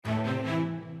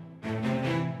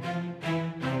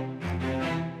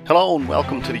Hello and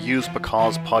welcome to the Use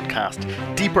Because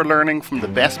podcast. Deeper learning from the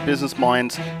best business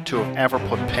minds to have ever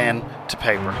put pen to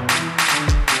paper.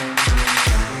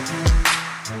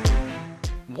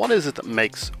 What is it that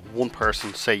makes one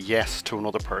person say yes to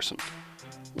another person?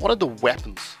 What are the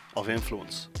weapons of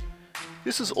influence?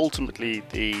 This is ultimately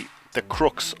the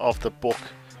crux of the book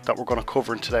that we're going to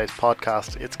cover in today's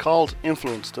podcast. It's called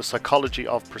Influence, the Psychology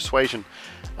of Persuasion,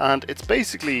 and it's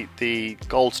basically the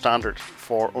gold standard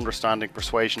for understanding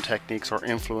persuasion techniques or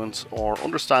influence, or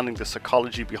understanding the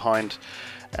psychology behind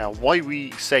why we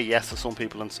say yes to some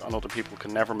people and other people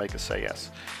can never make us say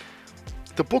yes.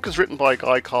 The book is written by a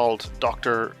guy called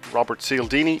Dr. Robert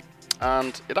Cialdini,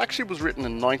 and it actually was written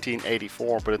in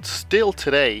 1984, but it's still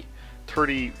today,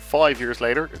 35 years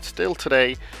later, it's still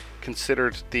today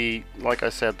considered the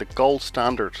gold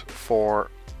standard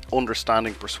for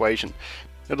understanding persuasion.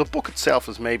 Now, the book itself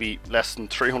is maybe less than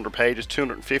 300 pages,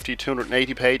 250,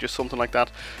 280 pages, something like that,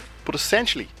 but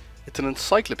essentially it's an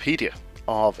encyclopedia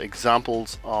of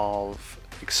examples of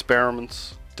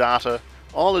experiments, data,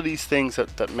 all of these things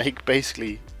that make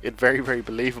basically it very, very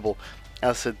believable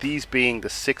as to these being the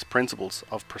 6 principles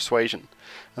of persuasion.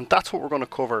 And that's what we're going to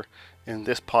cover in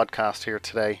this podcast here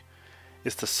today,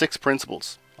 is the 6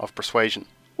 principles of persuasion.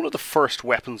 One of the first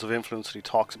weapons of influence that he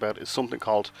talks about is something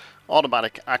called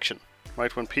automatic action,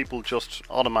 right? When people just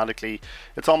automatically,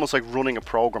 it's almost like running a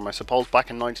program. I suppose back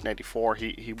in 1984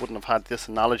 he wouldn't have had this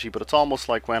analogy, but it's almost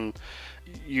like when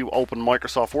you open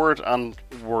Microsoft Word and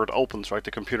Word opens, right?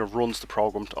 The computer runs the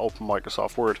program to open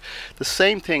Microsoft Word. The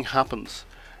same thing happens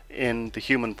in the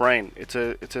human brain. It's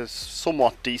a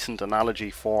somewhat decent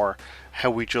analogy for how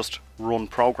we just run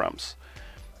programs.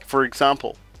 For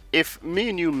example, if me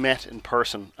and you met in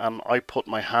person and I put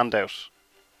my hand out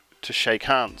to shake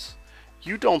hands,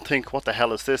 you don't think, what the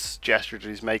hell is this gesture that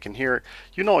he's making here?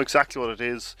 You know exactly what it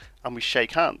is, and we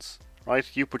shake hands, right?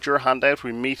 You put your hand out,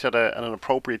 we meet at an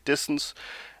appropriate distance,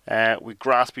 we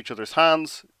grasp each other's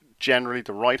hands. Generally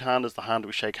the right hand is the hand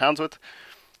we shake hands with.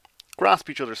 Grasp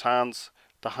each other's hands,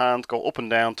 the hands go up and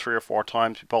down 3 or 4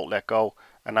 times, we both let go,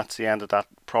 and that's the end of that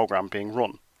program being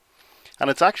run. And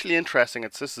it's actually interesting.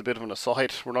 This is a bit of an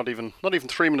aside. We're not even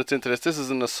 3 minutes into this. This is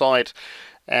an aside.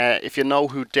 If you know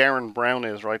who Darren Brown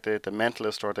is, right, the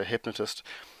mentalist or the hypnotist,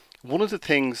 one of the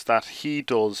things that he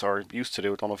does, or used to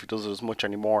do, I don't know if he does it as much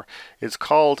anymore, is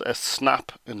called a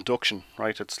snap induction,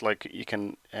 right? It's like you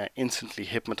can instantly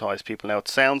hypnotize people. Now, it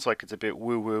sounds like it's a bit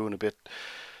woo-woo and a bit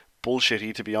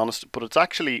bullshitty, to be honest, but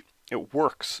it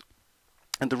works.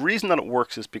 And the reason that it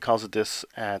works is because of this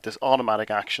automatic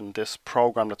action, this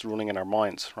program that's running in our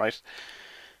minds, right?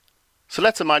 So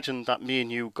let's imagine that me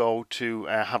and you go to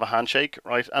have a handshake,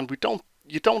 right? And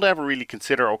you don't ever really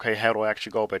consider, okay, how do I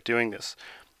actually go about doing this?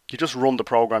 You just run the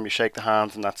program, you shake the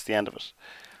hands, and that's the end of it.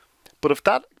 But if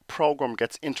that program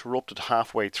gets interrupted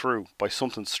halfway through by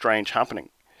something strange happening,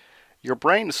 your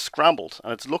brain is scrambled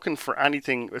and it's looking for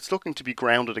anything. It's looking to be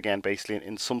grounded again, basically,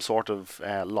 in some sort of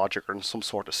logic or in some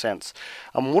sort of sense.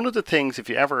 And one of the things, if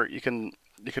you ever, you can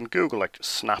Google like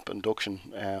snap induction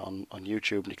on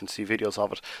YouTube, and you can see videos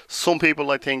of it. Some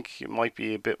people, I think, might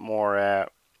be a bit more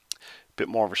of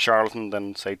a charlatan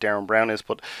than, say, Darren Brown is,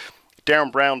 but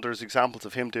Darren Brown, there's examples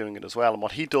of him doing it as well. And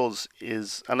what he does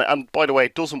is, and by the way,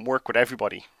 it doesn't work with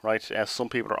everybody, right? Some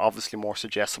people are obviously more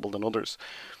suggestible than others.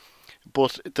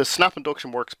 But the snap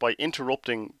induction works by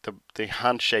interrupting the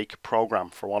handshake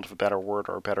program, for want of a better word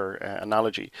or a better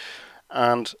analogy.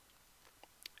 And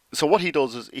so what he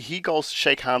does is he goes to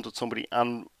shake hands with somebody,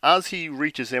 and as he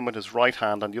reaches in with his right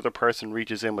hand and the other person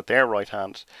reaches in with their right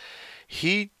hand,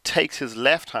 he takes his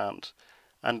left hand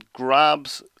and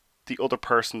grabs the other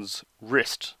person's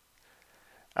wrist.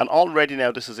 And already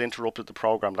now this has interrupted the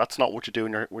program. That's not what you do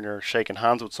when you're shaking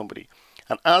hands with somebody.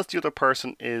 And as the other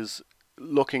person is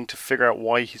looking to figure out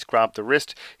why he's grabbed the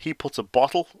wrist, he puts a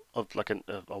bottle of like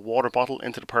a water bottle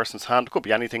into the person's hand. It could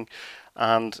be anything,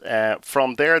 and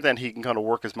from there then he can kind of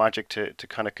work his magic to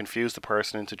kind of confuse the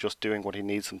person into just doing what he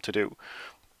needs them to do.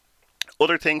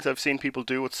 Other things I've seen people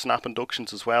do with snap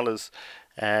inductions as well is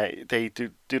they do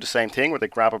the same thing, where they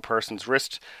grab a person's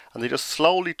wrist and they just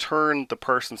slowly turn the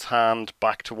person's hand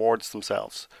back towards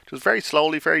themselves, just very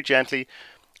slowly, very gently.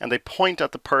 And they point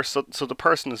at the person, so the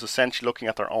person is essentially looking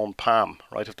at their own palm,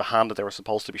 right, of the hand that they were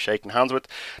supposed to be shaking hands with.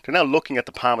 They're now looking at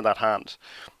the palm of that hand.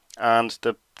 And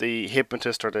the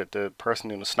hypnotist or the person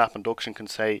doing a snap induction can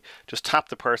say, just tap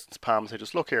the person's palm and say,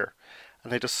 just look here.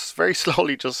 And they just very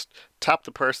slowly just tap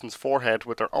the person's forehead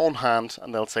with their own hand,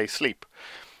 and they'll say, sleep.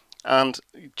 And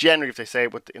generally, if they say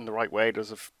it in the right way,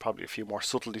 there's probably a few more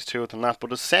subtleties to it than that.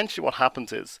 But essentially what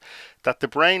happens is that the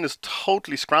brain is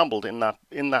totally scrambled in that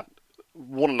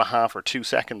 1.5 or 2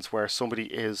 seconds where somebody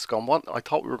is going, what? I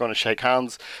thought we were going to shake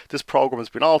hands. This program has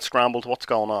been all scrambled. What's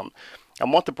going on?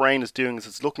 And what the brain is doing is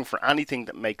it's looking for anything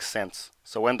that makes sense.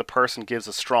 So when the person gives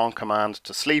a strong command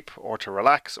to sleep or to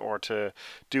relax or to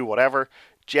do whatever,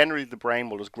 generally the brain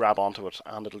will just grab onto it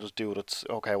and it'll just do it. It's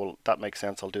okay, well, that makes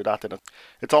sense, I'll do that then.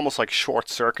 It's almost like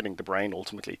short-circuiting the brain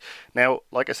ultimately. Now,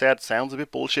 like I said, it sounds a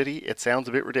bit bullshitty, it sounds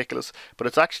a bit ridiculous, but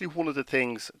it's actually one of the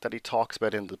things that he talks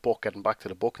about in the book. Getting back to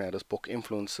the book now, this book,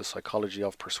 Influence, the Psychology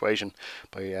of Persuasion,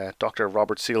 by Dr.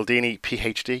 Robert Cialdini,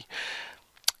 PhD.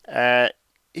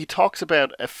 He talks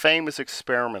about a famous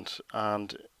experiment,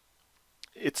 and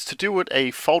it's to do with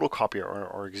a photocopier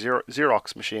or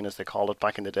Xerox machine, as they called it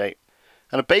back in the day.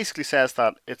 And it basically says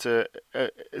that it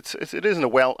isn't a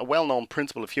well-known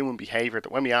principle of human behavior that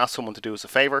when we ask someone to do us a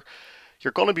favor,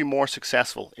 you're going to be more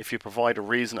successful if you provide a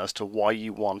reason as to why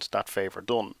you want that favor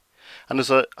done. And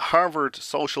there's a Harvard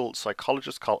social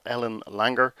psychologist called Ellen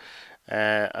Langer,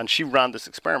 and she ran this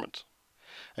experiment.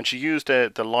 And she used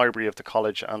the library of the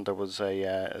college, and there was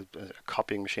a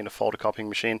copying machine, a photocopying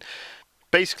machine.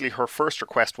 Basically, her first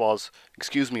request was,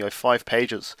 excuse me, I have 5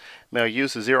 pages. May I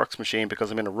use the Xerox machine because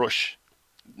I'm in a rush?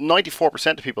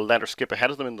 94% of people let her skip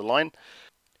ahead of them in the line.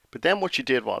 But then what she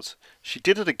did was, she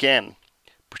did it again,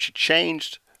 but she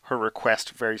changed her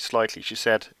request very slightly. She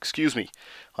said, excuse me,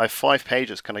 I have 5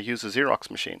 pages, can I use the Xerox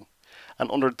machine?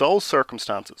 And under those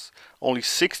circumstances, only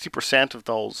 60% of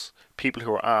those people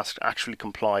who were asked actually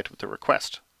complied with the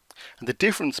request. And the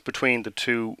difference between the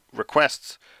two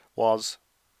requests was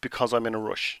because I'm in a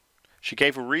rush. She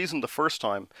gave a reason the first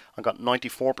time and got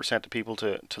 94% of people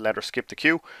to let her skip the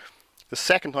queue. The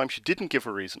second time she didn't give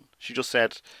a reason. She just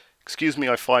said, excuse me,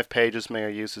 I have 5 pages, may I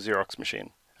use the Xerox machine?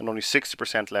 And only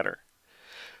 60% let her.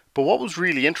 But what was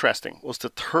really interesting was the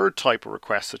third type of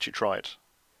request that she tried.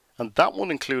 And that one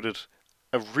included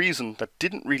a reason that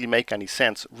didn't really make any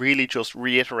sense, really just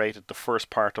reiterated the first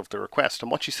part of the request. And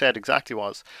what she said exactly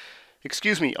was,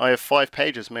 excuse me, I have 5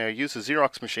 pages, may I use the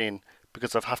Xerox machine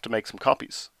because I have to make some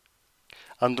copies?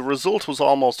 And the result was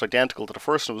almost identical to the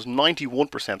first one. It was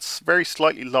 91%, very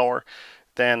slightly lower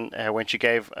than when she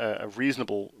gave a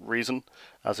reasonable reason,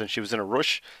 as in she was in a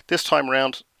rush. This time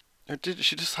around,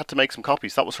 she just had to make some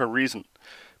copies. That was her reason.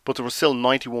 But there was still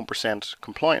 91%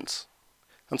 compliance.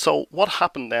 And so what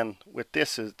happened then with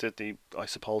this is that I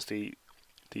suppose the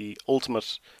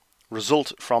ultimate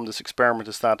result from this experiment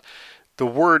is that the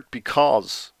word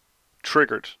because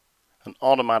triggered an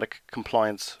automatic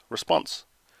compliance response.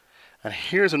 And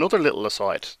here's another little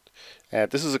aside.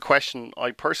 This is a question I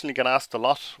personally get asked a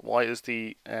lot. Why is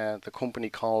the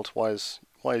company called? Why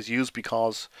is Use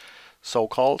Because so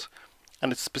called?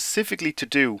 And it's specifically to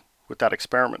do with that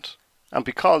experiment. And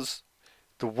because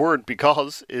the word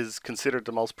because is considered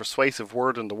the most persuasive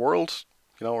word in the world,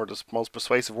 or the most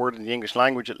persuasive word in the English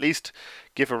language at least,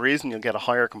 give a reason, you'll get a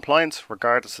higher compliance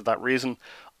regardless of that reason.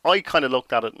 I kind of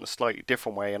looked at it in a slightly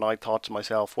different way, and I thought to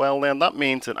myself, well then that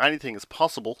means that anything is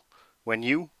possible when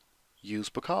you use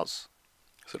because.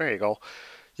 So there you go.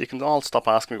 You can all stop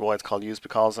asking me why it's called Use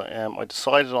Because. I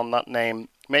decided on that name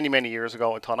many years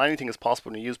ago. I thought anything is possible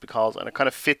when you use because, and it kind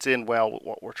of fits in well with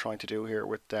what we're trying to do here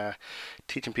with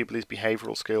teaching people these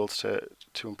behavioural skills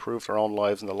to improve their own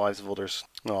lives and the lives of others.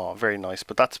 Oh, very nice.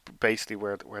 But that's basically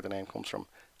where the name comes from.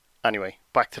 Anyway,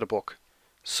 back to the book.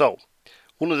 So,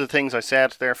 one of the things I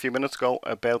said there a few minutes ago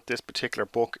about this particular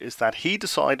book is that he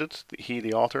decided,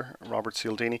 the author, Robert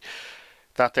Cialdini,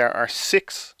 that there are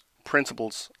 6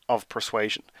 principles of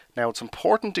persuasion. Now, it's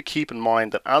important to keep in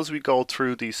mind that as we go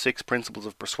through these 6 principles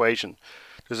of persuasion,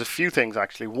 there's a few things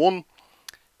actually. One,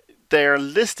 they're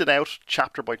listed out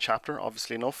chapter by chapter,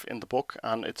 obviously enough, in the book,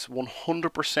 and it's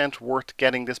 100% worth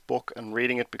getting this book and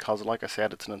reading it because, like I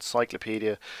said, it's an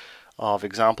encyclopedia of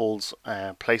examples,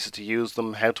 places to use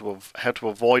them, how to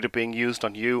avoid it being used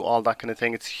on you, all that kind of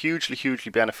thing. It's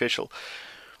hugely beneficial.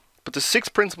 But the 6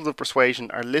 principles of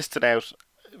persuasion are listed out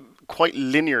quite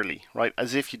linearly, right?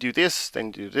 As if you do this, then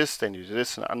you do this, then you do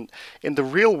this. And in the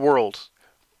real world,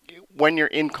 when you're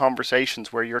in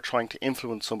conversations where you're trying to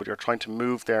influence somebody or trying to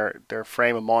move their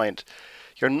frame of mind,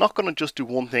 you're not going to just do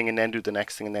one thing and then do the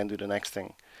next thing and then do the next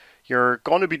thing. You're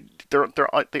going to be,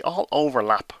 they all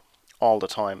overlap all the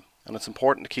time. And it's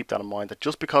important to keep that in mind, that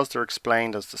just because they're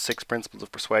explained as the 6 principles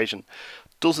of persuasion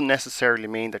doesn't necessarily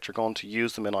mean that you're going to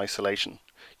use them in isolation.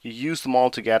 You use them all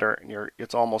together and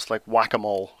it's almost like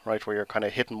whack-a-mole, right, where you're kind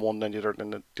of hitting one, then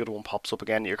the other one pops up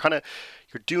again. You're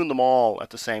doing them all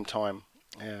at the same time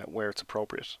where it's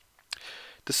appropriate.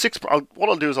 What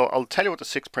I'll do is I'll tell you what the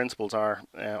 6 principles are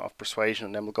of persuasion,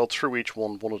 and then we'll go through each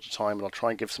one at a time, and I'll try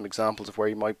and give some examples of where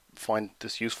you might find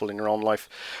this useful in your own life.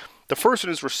 The first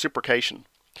one is reciprocation.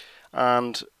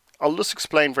 And I'll just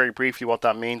explain very briefly what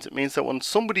that means. It means that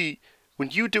when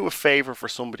you do a favor for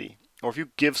somebody, or if you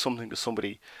give something to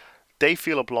somebody, they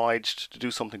feel obliged to do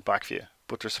something back for you.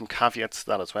 But there's some caveats to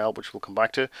that as well, which we'll come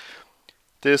back to.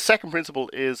 The second principle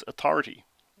is authority,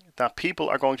 that people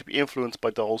are going to be influenced by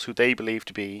those who they believe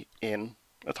to be in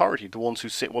authority, the ones who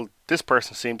say, well, this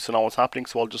person seems to know what's happening,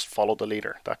 so I'll just follow the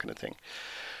leader, that kind of thing.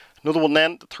 Another one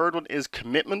then, the third one is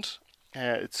commitment.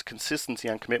 It's consistency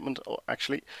and commitment,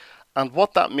 actually. And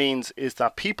what that means is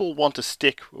that people want to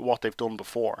stick with what they've done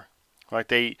before. Right?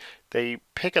 They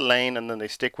pick a lane and then they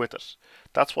stick with it.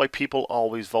 That's why people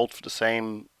always vote for the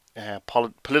same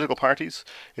political parties.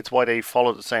 It's why they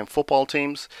follow the same football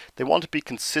teams. They want to be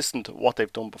consistent with what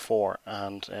they've done before,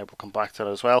 and we'll come back to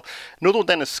that as well. Another one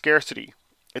then is scarcity.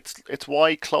 It's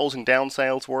why closing down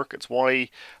sales work. It's why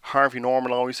Harvey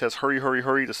Norman always says, hurry, hurry,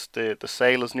 hurry, the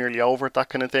sale is nearly over, that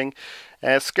kind of thing.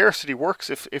 Scarcity works.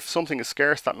 If something is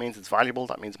scarce, that means it's valuable.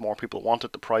 That means more people want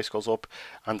it, the price goes up,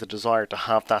 and the desire to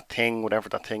have that thing, whatever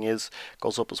that thing is,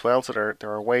 goes up as well. So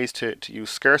there are ways to use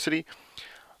scarcity.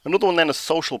 Another one then is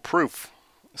social proof.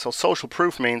 So social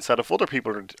proof means that if other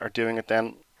people are doing it,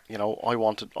 then I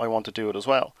want to do it as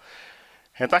well.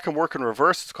 And that can work in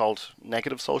reverse. It's called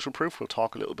negative social proof. We'll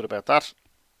talk a little bit about that.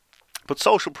 But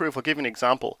social proof, I'll give you an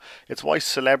example. It's why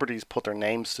celebrities put their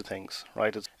names to things,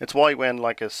 right? It's why when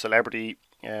like a celebrity,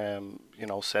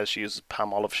 says she uses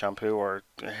Palmolive shampoo or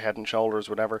Head and Shoulders,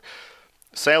 whatever,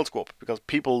 sales go up because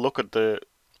people look at the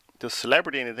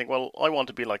celebrity and they think, well, I want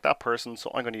to be like that person, so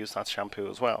I'm going to use that shampoo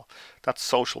as well. That's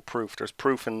social proof. There's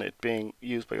proof in it being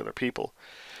used by other people.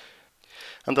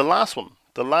 And the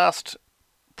last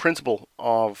principle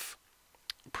of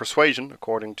persuasion,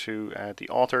 according to the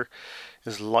author,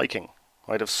 is liking.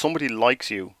 Right? If somebody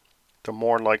likes you, they're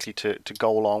more likely to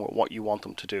go along with what you want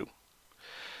them to do.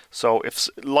 So if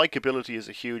likability is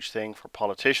a huge thing for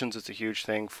politicians, it's a huge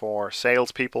thing for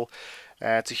salespeople,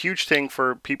 it's a huge thing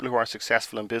for people who are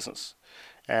successful in business.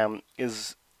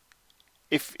 Is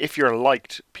if you're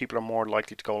liked, people are more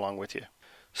likely to go along with you.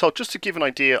 So just to give an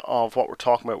idea of what we're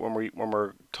talking about when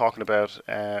we're talking about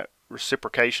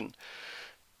reciprocation,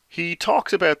 he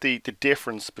talks about the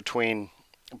difference between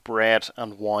bread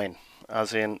and wine,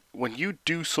 as in when you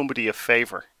do somebody a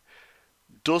favor,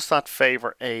 does that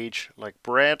favor age like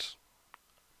bread?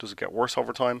 Does it get worse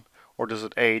over time? Or does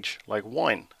it age like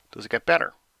wine? Does it get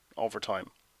better over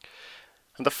time?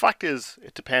 And the fact is,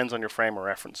 it depends on your frame of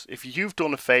reference. If you've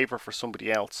done a favor for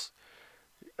somebody else,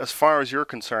 as far as you're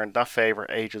concerned, that favor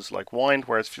ages like wine,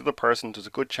 whereas for the other person, there's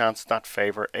a good chance that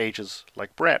favor ages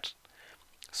like bread.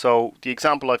 So the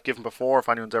example I've given before, if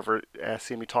anyone's ever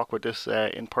seen me talk about this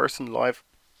in person live,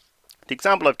 the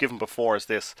example I've given before is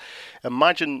this.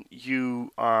 Imagine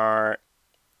you are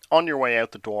on your way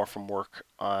out the door from work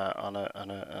in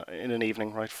an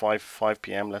evening, right, 5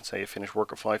 p.m. Let's say you finish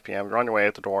work at 5 p.m. You're on your way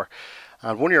out the door,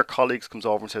 and one of your colleagues comes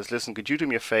over and says, "Listen, could you do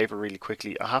me a favor really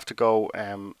quickly? I have to go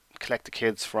collect the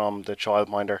kids from the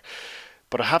childminder,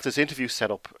 but I have this interview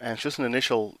set up, and it's just an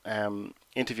initial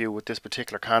interview with this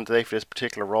particular candidate for this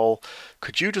particular role.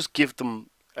 Could you just give them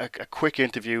a quick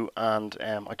interview, and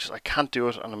I can't do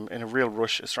it, and I'm in a real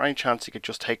rush. Is there any chance you could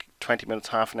just take 20 minutes,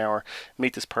 half an hour,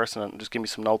 meet this person, and just give me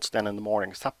some notes then in the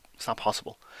morning? Is that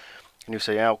possible?" And you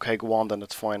say, "Yeah, okay, go on then,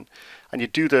 that's fine." And you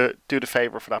do the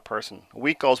favor for that person. A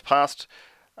week goes past,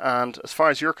 and as far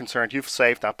as you're concerned, you've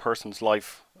saved that person's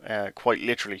life, quite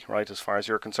literally, right? As far as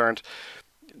you're concerned,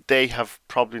 they have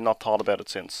probably not thought about it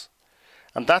since.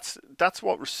 And that's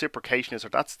what reciprocation is, or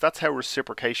that's how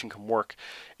reciprocation can work,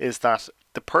 is that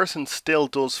the person still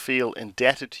does feel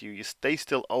indebted to you. They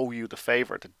still owe you the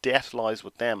favor. The debt lies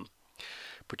with them.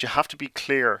 But you have to be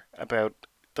clear about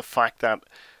the fact that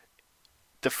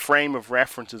the frame of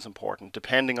reference is important.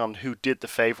 Depending on who did the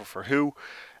favor for who,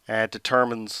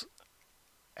 determines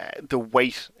the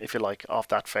weight, if you like, of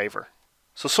that favor.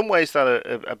 So some ways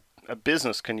that a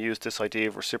business can use this idea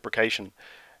of reciprocation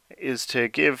is to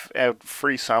give out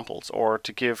free samples or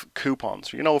to give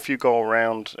coupons. You know, if you go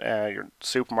around your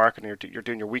supermarket and you're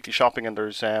doing your weekly shopping, and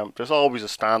there's always a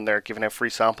stand there giving out free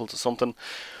samples of something.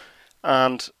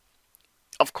 And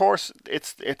of course,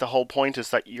 the whole point is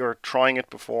that you're trying it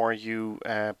before you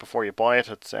buy it.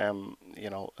 It's a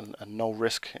no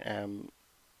risk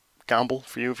gamble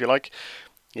for you, if you like.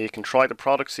 You can try the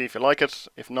product, see if you like it.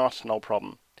 If not, no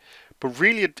problem. But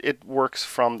really, it works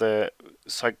from the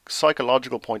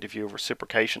psychological point of view of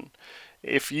reciprocation.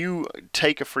 If you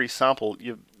take a free sample,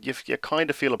 you kind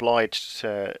of feel obliged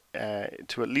to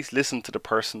at least listen to the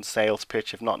person's sales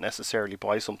pitch, if not necessarily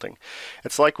buy something.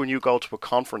 It's like when you go to a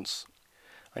conference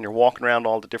and you're walking around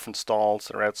all the different stalls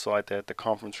that are outside the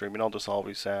conference room. There's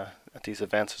always at these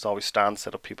events, there's always stands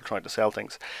set up, people trying to sell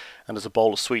things, and there's a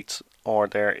bowl of sweets, or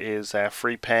there is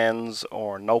free pens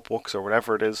or notebooks or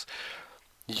whatever it is.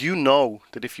 You know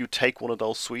that if you take one of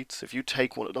those sweets, if you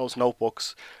take one of those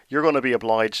notebooks, you're going to be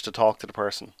obliged to talk to the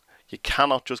person. You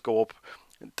cannot just go up.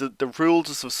 The rules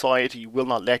of society will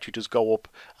not let you just go up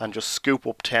and just scoop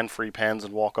up 10 free pens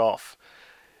and walk off.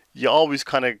 You always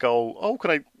kind of go, oh,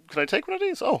 can I take one of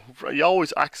these? Oh, you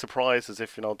always act surprised as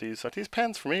if, these are these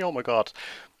pens for me. Oh my God,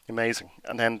 amazing.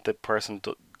 And then the person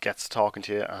gets talking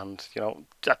to you, and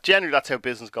generally that's how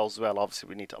business goes as well.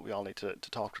 Obviously we all need to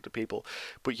talk to the people,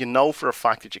 but for a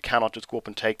fact that you cannot just go up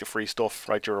and take the free stuff,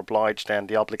 right? You're obliged, then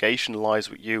the obligation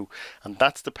lies with you, and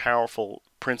that's the powerful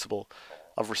principle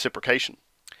of reciprocation.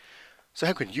 So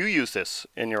how can you use this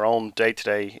in your own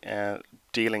day-to-day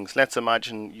dealings? Let's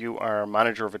imagine you are a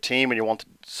manager of a team and you want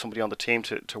somebody on the team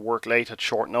to work late at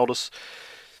short notice.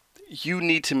 You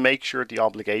need to make sure the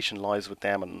obligation lies with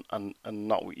them and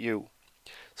not with you.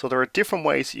 So there are different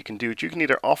ways that you can do it. You can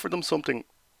either offer them something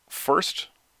first,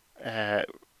 it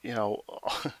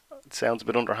sounds a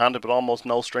bit underhanded, but almost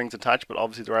no strings attached, but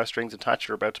obviously there are strings attached.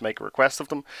 You're about to make a request of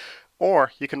them.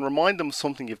 Or you can remind them of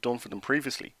something you've done for them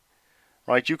previously.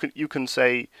 Right, you can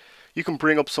say, you can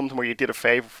bring up something where you did a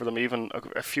favor for them even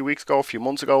a few weeks ago, a few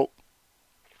months ago,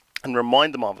 and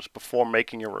remind them of it before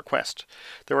making your request.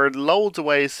 There are loads of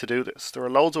ways to do this. There are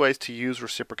loads of ways to use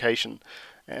reciprocation,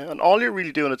 and all you're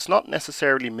really doing, it's not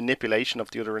necessarily manipulation of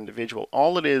the other individual.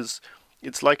 All it is,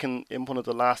 it's like in one of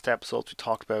the last episodes we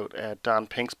talked about Dan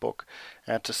Pink's book,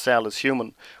 To Sell is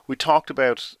Human. We talked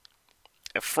about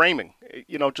framing,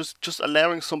 just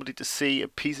allowing somebody to see a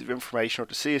piece of information or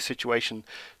to see a situation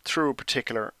through a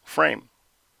particular frame.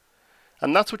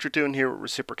 And that's what you're doing here with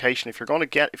reciprocation. If you're going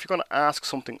to ask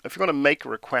something, if you're going to make a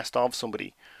request of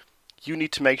somebody, you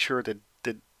need to make sure that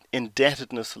the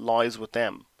indebtedness lies with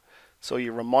them. So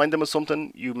you remind them of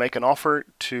something, you make an offer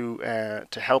to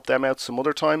help them out some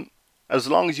other time. As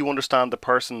long as you understand the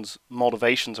person's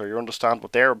motivations, or you understand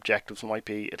what their objectives might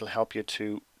be, it'll help you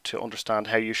to understand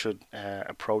how you should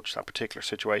approach that particular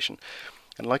situation.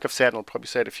 And like I've said, and I'll probably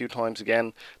say it a few times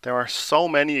again, there are so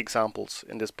many examples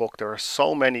in this book. There are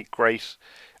so many great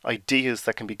ideas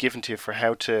that can be given to you for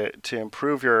how to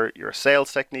improve your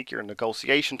sales technique, your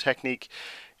negotiation technique,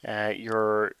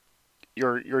 your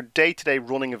day-to-day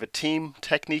running of a team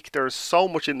technique. There's so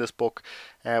much in this book.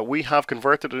 We have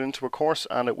converted it into a course,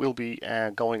 and it will be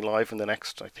going live in the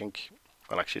next, I think,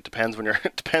 well, actually, it depends when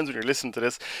you're listening to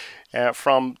this.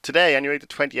 From today, anyway, the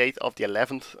 28th of the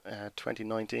 11th,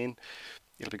 2019,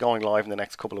 it'll be going live in the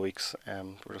next couple of weeks.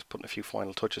 We're just putting a few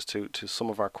final touches to some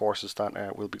of our courses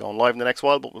that will be going live in the next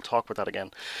while, but we'll talk about that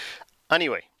again.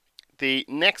 Anyway, the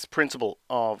next principle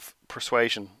of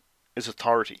persuasion is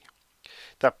authority.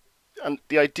 And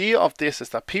the idea of this is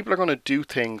that people are going to do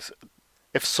things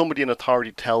if somebody in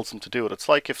authority tells them to do it. It's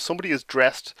like if somebody is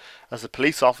dressed as a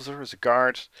police officer, as a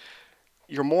guard,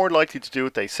 you're more likely to do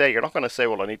what they say. You're not going to say,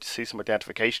 well, I need to see some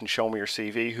identification, show me your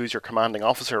CV, who's your commanding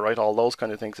officer, right? All those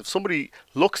kind of things. If somebody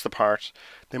looks the part,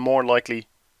 they more likely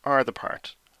are the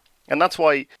part. And that's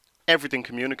why everything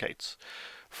communicates.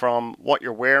 From what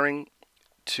you're wearing,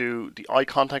 to the eye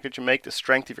contact that you make, the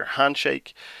strength of your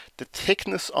handshake, the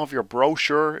thickness of your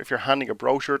brochure, if you're handing a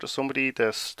brochure to somebody,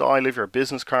 the style of your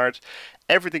business card,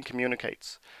 everything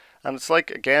communicates. And it's like,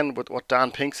 again, with what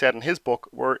Dan Pink said in his book,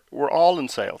 we're all in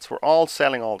sales. We're all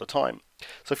selling all the time.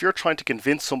 So if you're trying to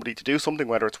convince somebody to do something,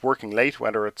 whether it's working late,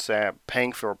 whether it's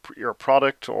paying for your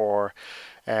product, or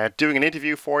doing an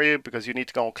interview for you because you need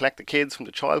to go and collect the kids from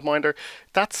the childminder,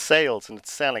 that's sales and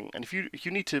it's selling. And if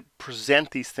you need to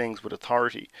present these things with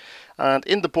authority. And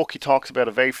in the book he talks about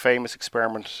a very famous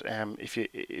experiment. If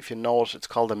you know it, it's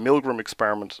called the Milgram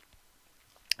experiment.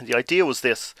 And the idea was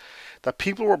this, that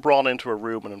people were brought into a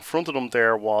room, and in front of them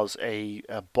there was a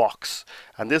box,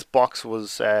 and this box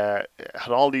was had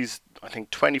all these, I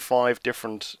think, 25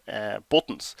 different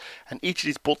buttons, and each of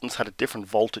these buttons had a different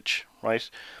voltage, right?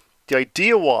 The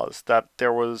idea was that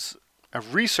there was a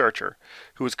researcher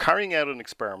who was carrying out an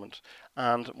experiment,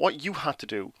 and what you had to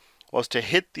do was to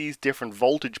hit these different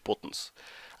voltage buttons.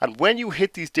 And when you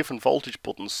hit these different voltage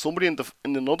buttons, somebody in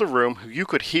another room who you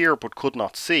could hear but could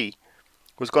not see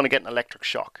was going to get an electric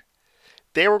shock.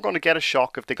 They were going to get a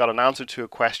shock if they got an answer to a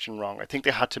question wrong. I think they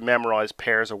had to memorize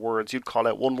pairs of words. You'd call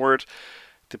out one word,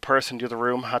 the person in the other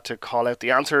room had to call out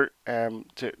the answer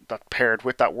that paired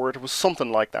with that word. It was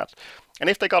something like that.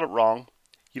 And if they got it wrong,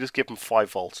 you just give them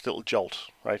 5 volts, little jolt,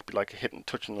 right? It'd be like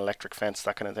touching an electric fence,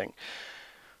 that kind of thing.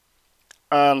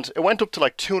 And it went up to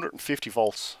like 250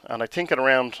 volts, and I think at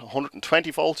around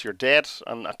 120 volts you're dead,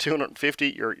 and at 250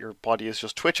 your body is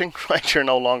just twitching, right? You're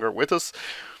no longer with us.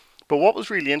 But what was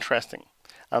really interesting,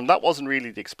 and that wasn't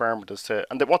really the experiment as to,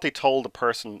 and what they told the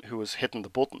person who was hitting the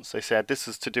buttons, they said this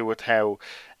is to do with how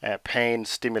pain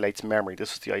stimulates memory.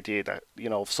 This is the idea that, you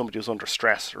know, if somebody was under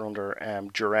stress or under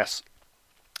duress,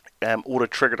 would have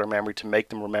triggered their memory to make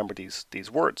them remember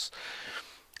these words.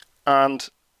 And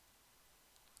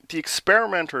the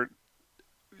experimenter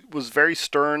was very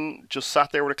stern, just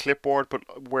sat there with a clipboard,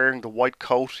 but wearing the white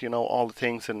coat, you know, all the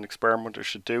things that an experimenter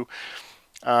should do.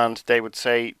 And they would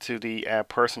say to the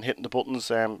person hitting the buttons,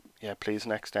 yeah, please,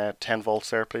 next 10 volts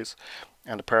there, please.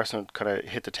 And the person would kind of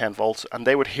hit the 10 volts, and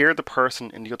they would hear the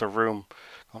person in the other room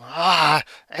going, ah,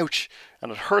 ouch,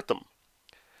 and it hurt them.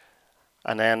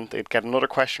 And then they'd get another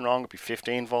question wrong, it'd be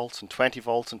 15 volts and 20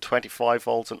 volts and 25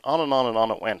 volts, and on and on and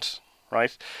on it went,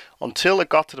 right? Until it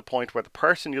got to the point where the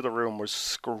person in the other room was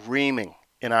screaming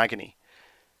in agony.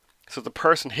 So the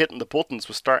person hitting the buttons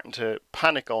was starting to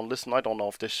panic, going, listen, I don't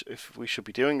know if we should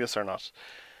be doing this or not.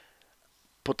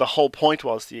 But the whole point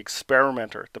was the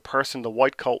experimenter, the person in the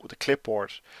white coat with the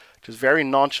clipboard, just very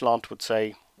nonchalant would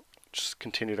say, just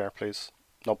continue there, please.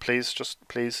 No, please, just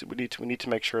please, we need to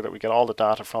make sure that we get all the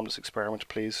data from this experiment,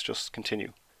 please, just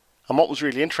continue. And what was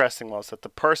really interesting was that the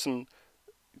person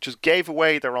just gave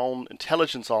away their own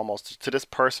intelligence almost to this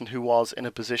person who was in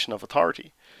a position of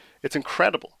authority. It's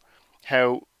incredible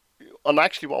how, and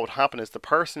actually what would happen is the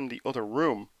person in the other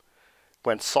room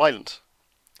went silent.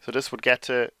 So this would get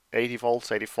to 80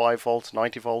 volts, 85 volts,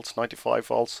 90 volts, 95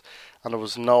 volts, and there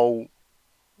was no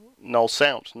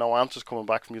sound, no answers coming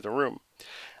back from the other room.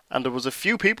 And there was a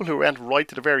few people who went right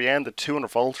to the very end at 200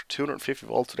 volts, 250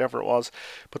 volts, whatever it was.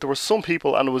 But there were some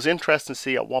people, and it was interesting to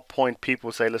see at what point people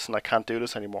would say, listen, I can't do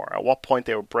this anymore. At what point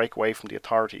they would break away from the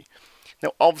authority.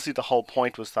 Now, obviously, the whole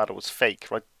point was that it was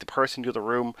fake, right? The person in the other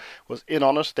room was in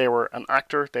on it. They were an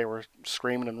actor. They were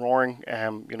screaming and roaring,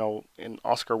 you know, in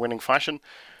Oscar-winning fashion.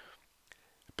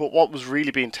 But what was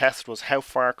really being tested was how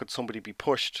far could somebody be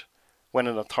pushed when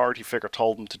an authority figure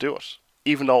told them to do it.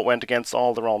 Even though it went against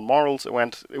all their own morals, it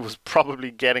was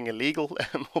probably getting illegal.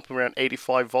 Up around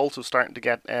 85 volts was starting to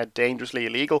get dangerously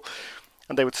illegal,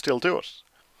 and they would still do it.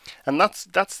 And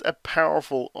that's a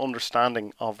powerful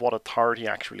understanding of what authority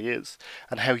actually is,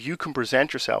 and how you can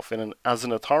present yourself as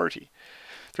an authority.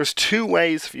 There's two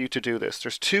ways for you to do this.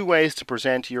 There's two ways to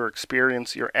present your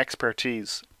experience, your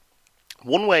expertise.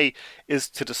 One way is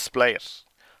to display it,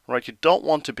 right? You don't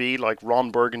want to be like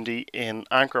Ron Burgundy in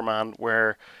Anchorman,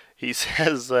 where he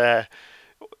says,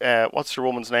 what's the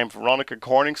woman's name? Veronica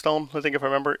Corningstone, I think, if I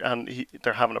remember. And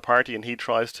they're having a party, and he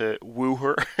tries to woo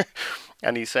her,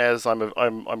 and he says,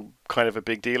 "I'm kind of a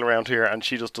big deal around here," and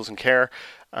she just doesn't care.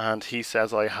 And he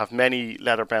says, "I have many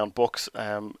leather-bound books.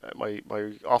 My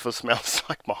office smells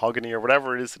like mahogany," or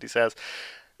whatever it is that he says.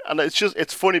 And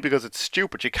it's funny because it's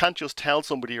stupid. You can't just tell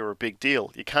somebody you're a big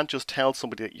deal. You can't just tell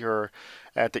somebody that you're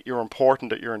important,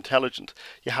 that you're intelligent.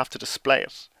 You have to display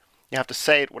it. You have to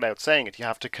say it without saying it. You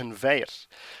have to convey it.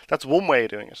 That's one way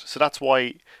of doing it. So that's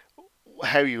why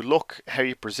how you look, how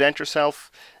you present yourself,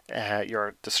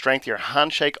 the strength of your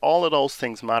handshake, all of those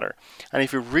things matter. And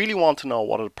if you really want to know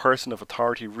what a person of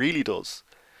authority really does,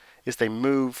 is they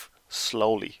move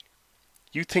slowly.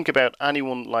 You think about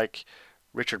anyone like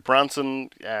Richard Branson,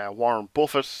 Warren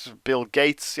Buffett, Bill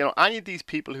Gates, you know, any of these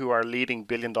people who are leading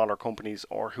billion-dollar companies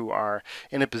or who are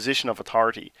in a position of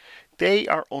authority, they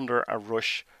are under a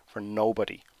rush for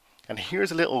nobody. And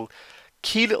here's a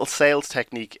key little sales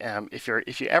technique.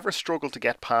 If you ever struggle to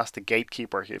get past the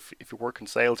gatekeeper, if you work in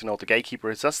sales, you know what the gatekeeper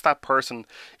is. That's that person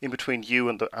in between you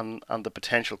and the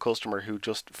potential customer who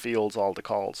just fields all the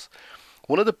calls.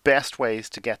 One of the best ways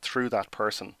to get through that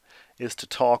person is to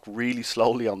talk really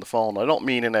slowly on the phone. I don't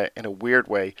mean in a weird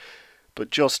way, but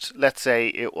just let's say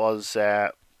it was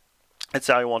let's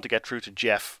say I want to get through to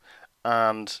Jeff,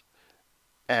 and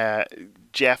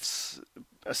Jeff's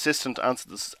assistant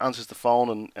answers the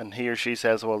phone, and he or she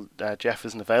says, well, Jeff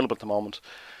isn't available at the moment.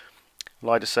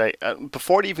 Well, I just say,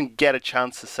 before they even get a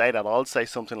chance to say that, I'll say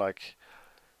something like,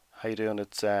 how you doing?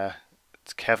 It's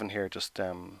Kevin here, just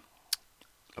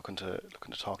looking to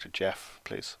talk to Jeff,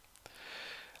 please.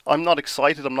 I'm not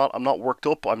excited, I'm not worked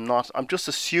up, I'm just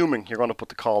assuming you're going to put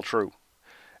the call through.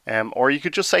 Or you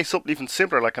could just say something even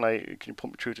simpler, like, can you put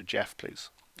me through to Jeff,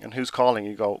 please? And who's calling?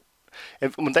 You go,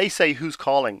 when they say who's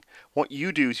calling, what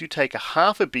you do is you take a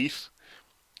half a beat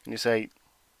and you say,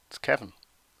 it's Kevin.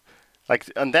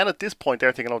 And then at this point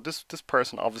they're thinking, oh, this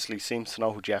person obviously seems to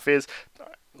know who Jeff is.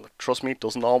 Trust me, it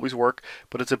doesn't always work,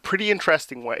 but it's a pretty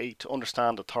interesting way to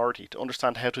understand authority, to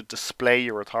understand how to display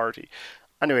your authority.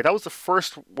 Anyway, that was the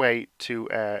first way to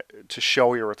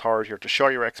show your authority or to show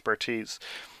your expertise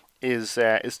is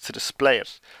to display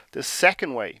it. The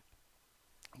second way,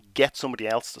 get somebody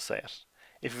else to say it.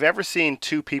 If you've ever seen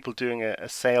two people doing a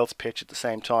sales pitch at the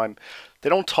same time, they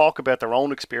don't talk about their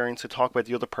own experience, they talk about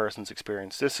the other person's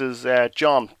experience. This is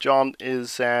John. John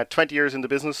is 20 years in the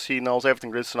business. He knows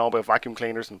everything there is to know about vacuum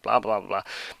cleaners and blah, blah, blah, blah,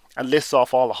 and lists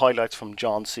off all the highlights from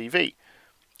John's CV.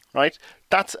 Right?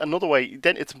 That's another way.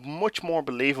 Then it's much more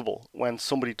believable when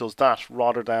somebody does that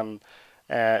rather than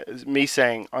me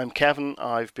saying, I'm Kevin,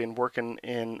 I've been working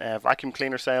in vacuum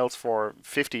cleaner sales for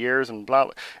 50 years and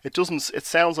blah. It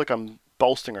sounds like I'm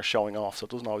boasting or showing off, so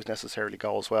it doesn't always necessarily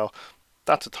go as well.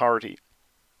 That's authority.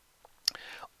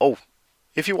 Oh,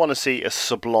 if you want to see a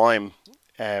sublime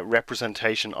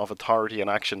representation of authority in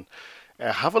action,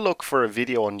 have a look for a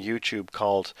video on YouTube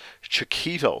called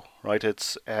Chokito, right?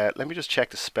 It's let me just check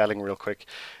the spelling real quick.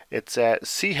 It's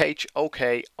Chokito.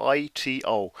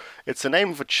 It's the name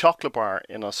of a chocolate bar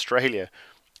in Australia.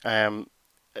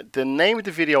 The name of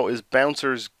the video is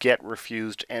Bouncers Get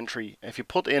Refused Entry. If you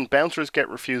put in Bouncers Get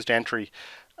Refused Entry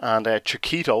and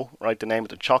Chokito, right, the name of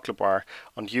the chocolate bar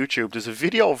on YouTube, there's a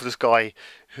video of this guy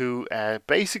who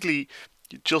basically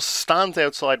just stands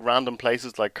outside random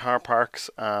places like car parks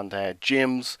and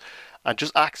gyms and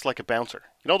just acts like a bouncer.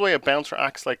 You know the way a bouncer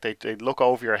acts? Like they look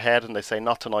over your head and they say,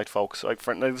 not tonight, folks. Like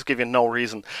they just give you no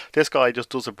reason. This guy just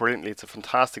does it brilliantly. It's a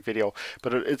fantastic video.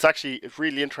 But it's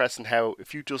really interesting how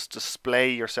if you just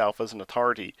display yourself as an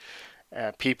authority,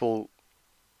 people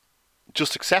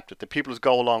just accept it. The people just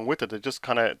go along with it. They just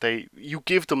you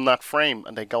give them that frame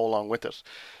and they go along with it.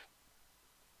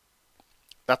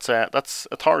 That's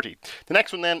authority. The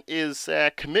next one then is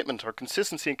commitment or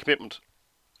consistency and commitment.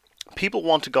 People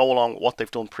want to go along with what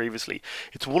they've done previously.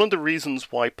 It's one of the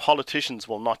reasons why politicians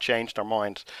will not change their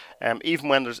mind, even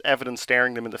when there's evidence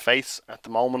staring them in the face. At the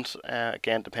moment,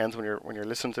 again, depends when you're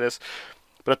listening to this.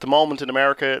 But at the moment in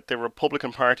America, the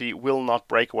Republican Party will not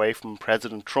break away from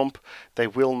President Trump. They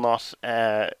will not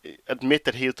admit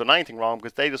that he has done anything wrong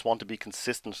because they just want to be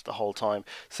consistent the whole time.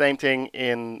 Same thing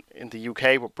in the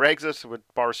UK with Brexit, with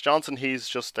Boris Johnson. He's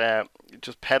just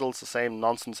peddles the same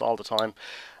nonsense all the time.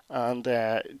 And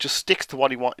just sticks to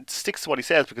what he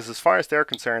says, because as far as they're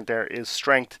concerned, there is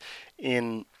strength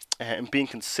in being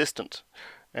consistent.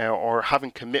 Or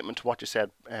having commitment to what you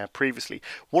said previously.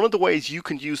 One of the ways you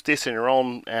can use this in your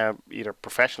own either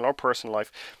professional or personal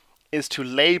life is to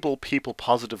label people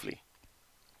positively.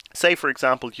 Say, for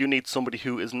example, you need somebody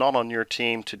who is not on your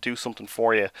team to do something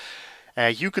for you.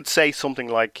 You could say something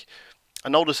like, I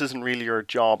know this isn't really your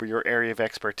job or your area of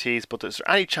expertise, but is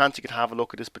there any chance you could have a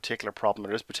look at this particular problem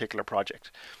or this particular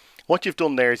project? What you've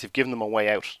done there is you've given them a way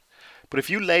out. But if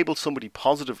you label somebody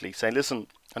positively, say, listen,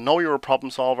 I know you're a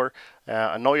problem solver,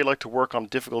 I know you like to work on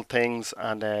difficult things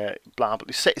and blah,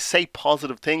 but say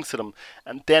positive things to them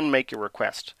and then make your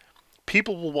request.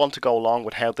 People will want to go along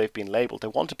with how they've been labelled. They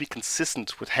want to be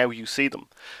consistent with how you see them.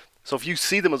 So if you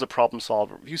see them as a problem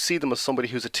solver, if you see them as somebody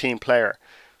who's a team player,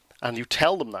 and you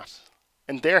tell them that,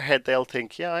 in their head they'll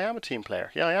think, yeah, I am a team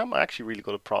player. Yeah, I am actually really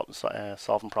good at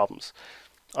solving problems.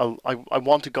 I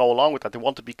want to go along with that. They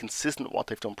want to be consistent with what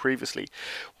they've done previously.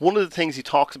 One of the things he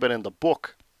talks about in the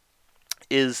book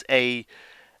is an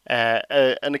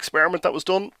experiment that was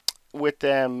done with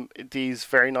these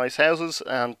very nice houses,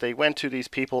 and they went to these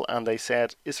people and they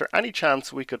said, is there any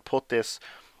chance we could put this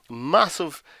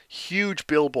massive, huge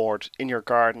billboard in your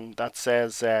garden that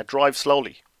says drive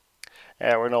slowly?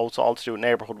 We know it's all to do with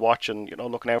neighbourhood watch and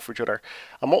looking out for each other.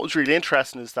 And what was really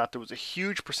interesting is that there was a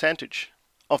huge percentage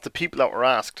of the people that were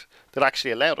asked that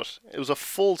actually allowed it. It was a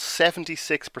full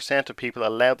 76% of people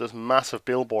allowed this massive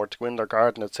billboard to go in their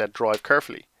garden that said drive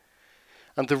carefully.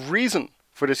 And the reason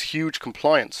for this huge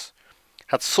compliance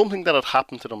had something that had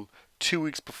happened to them 2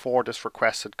 weeks before this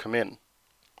request had come in.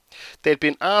 They'd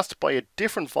been asked by a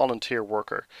different volunteer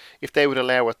worker if they would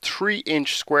allow a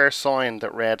 3-inch square sign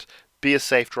that read be a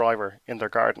safe driver in their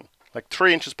garden. Like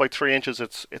 3 inches by 3 inches,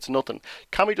 it's nothing.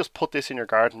 Can we just put this in your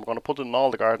garden? We're going to put it in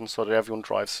all the gardens so that everyone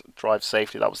drives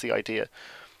safely. That was the idea.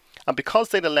 And because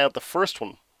they'd allowed the first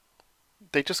one,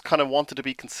 they just kind of wanted to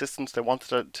be consistent. They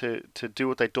wanted to do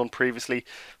what they'd done previously,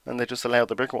 and they just allowed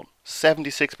the bigger one.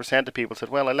 76% of people said,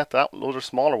 well, I let that other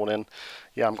smaller one in.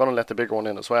 Yeah, I'm going to let the bigger one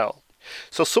in as well.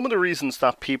 So some of the reasons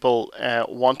that people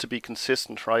want to be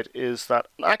consistent, right, is that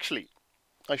actually,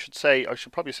 I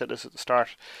should probably say this at the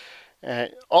start,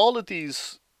 all of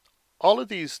these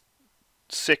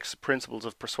 6 principles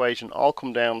of persuasion all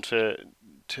come down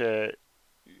to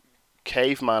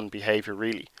caveman behavior,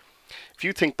 really. If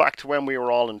you think back to when we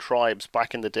were all in tribes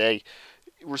back in the day,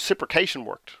 reciprocation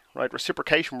worked, right?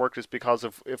 Reciprocation worked is because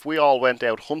if we all went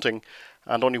out hunting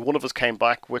and only one of us came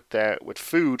back with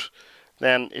food,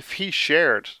 then if he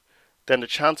shared, then the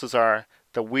chances are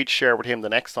that we'd share with him the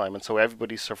next time, and so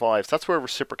everybody survives. That's where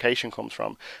reciprocation comes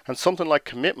from. And something like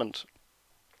commitment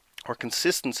or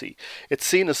consistency, it's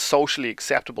seen as socially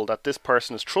acceptable that this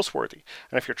person is trustworthy.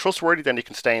 And if you're trustworthy, then you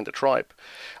can stay in the tribe.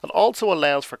 It also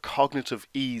allows for cognitive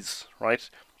ease, right?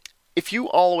 If you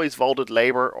always voted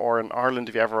Labour, or in Ireland,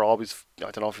 if you ever always,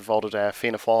 I don't know if you voted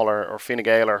Fianna Fáil or Fine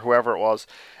Gael or whoever it was,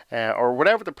 or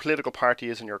whatever the political party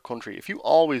is in your country, if you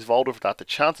always voted for that, the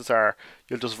chances are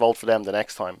you'll just vote for them the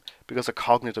next time because of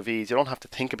cognitive ease. You don't have to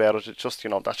think about it. It's just,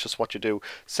 that's just what you do.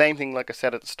 Same thing, like I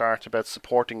said at the start, about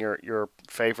supporting your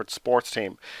favourite sports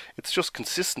team. It's just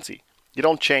consistency. You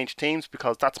don't change teams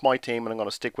because that's my team and I'm going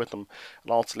to stick with them.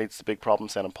 It also leads to big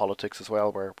problems then in politics as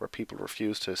well, where people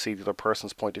refuse to see the other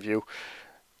person's point of view.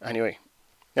 Anyway,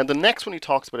 now the next one he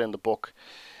talks about in the book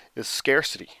is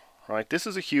scarcity, right? This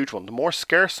is a huge one. The more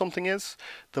scarce something is,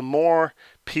 the more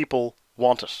people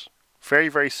want it. Very,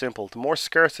 very simple. The more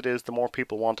scarce it is, the more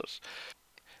people want it.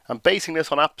 And basing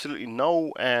this on absolutely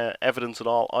no evidence at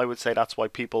all, I would say that's why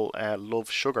people love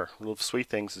sugar, love sweet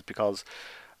things, is because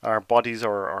our bodies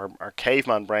or our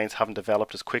caveman brains haven't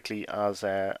developed as quickly as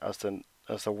the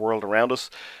world around us.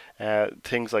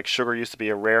 Things like sugar used to be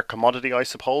a rare commodity, I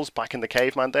suppose, back in the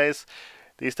caveman days.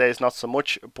 These days, not so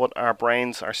much, but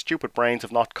our stupid brains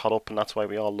have not caught up, and that's why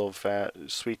we all love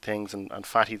sweet things and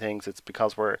fatty things. It's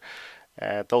because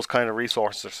those kind of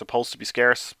resources are supposed to be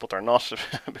scarce, but they're not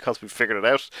because we've figured it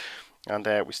out, and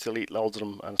we still eat loads of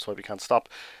them, and that's why we can't stop.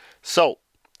 So,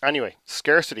 anyway,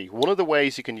 scarcity. One of the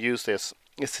ways you can use this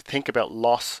is to think about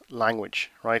loss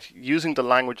language, right? Using the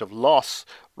language of loss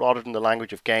rather than the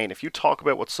language of gain. If you talk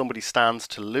about what somebody stands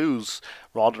to lose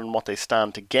rather than what they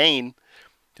stand to gain,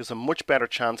 there's a much better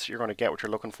chance you're going to get what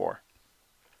you're looking for.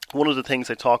 One of the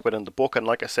things I talk about in the book, and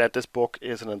like I said, this book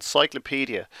is an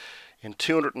encyclopedia in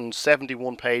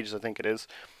 271 pages, I think it is.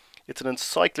 It's an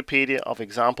encyclopedia of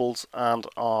examples and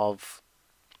of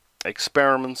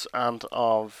experiments and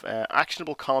of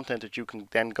actionable content that you can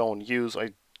then go and use.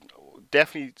 I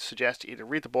definitely suggest you either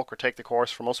read the book or take the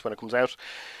course from us when it comes out.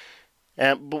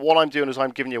 But what I'm doing is I'm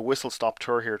giving you a whistle-stop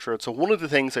tour here through it. So one of the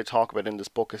things I talk about in this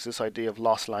book is this idea of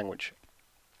lost language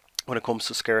when it comes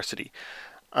to scarcity.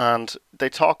 And they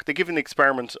give an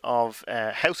experiment of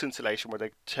house insulation where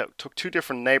they took two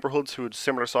different neighbourhoods who had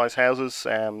similar size houses,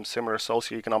 similar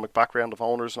socioeconomic background of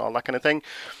owners and all that kind of thing.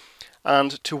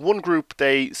 And to one group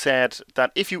they said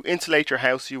that if you insulate your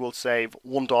house, you will save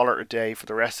 $1 a day for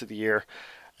the rest of the year.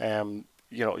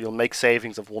 You'll make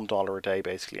savings of $1 a day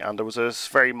basically. And there was a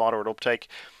very moderate uptake.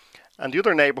 And the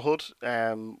other neighbourhood,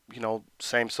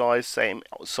 same size, same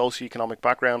socioeconomic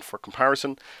background for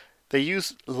comparison, they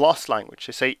use loss language.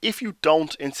 They say if you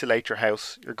don't insulate your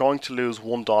house, you're going to lose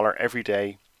 $1 every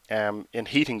day in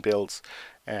heating bills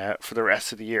for the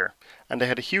rest of the year. And they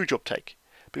had a huge uptake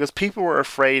because people were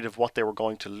afraid of what they were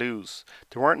going to lose.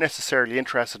 They weren't necessarily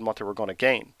interested in what they were going to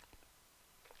gain.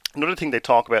 Another thing they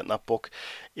talk about in that book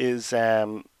is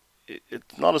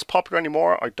it's not as popular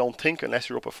anymore, I don't think, unless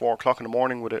you're up at 4 o'clock in the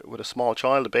morning with a small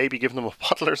child, a baby, giving them a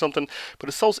bottle or something. But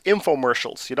it's those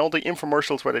infomercials, the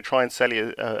infomercials where they try and sell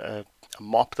you a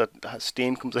mop that has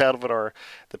steam comes out of it, or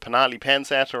the Penali pen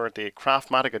set, or the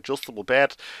Craftmatic adjustable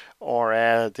bed, or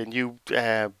the new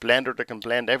blender that can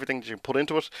blend everything that you put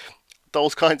into it.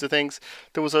 Those kinds of things.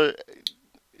 There was a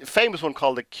famous one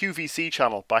called the QVC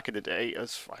channel back in the day.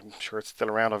 I'm sure it's still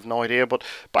around, I have no idea, but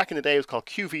back in the day it was called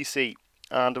QVC.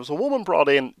 And there was a woman brought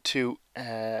in to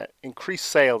increase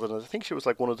sales, and I think she was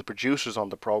like one of the producers on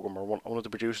the program, or one of the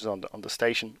producers on the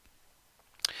station.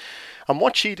 And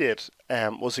what she did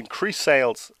was increase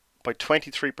sales by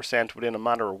 23% within a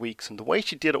matter of weeks. And the way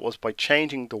she did it was by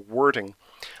changing the wording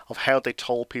of how they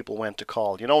told people when to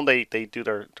call. They do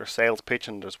their sales pitch,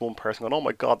 and there's one person going, "Oh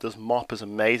my God, this mop is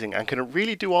amazing, and can it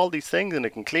really do all these things, and it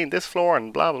can clean this floor,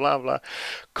 and blah, blah, blah, blah.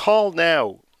 Call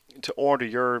now to order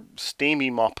your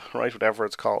steamy mop," right, whatever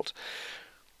it's called.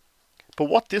 But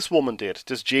what this woman did,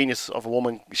 this genius of a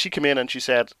woman, she came in and she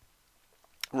said,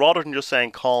 rather than just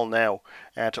saying call now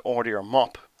to order your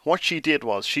mop, what she did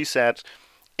was she said,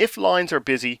 if lines are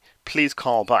busy, please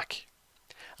call back.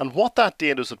 And what that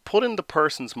did is it put in the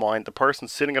person's mind, the person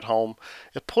sitting at home,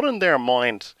 it put in their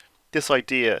mind this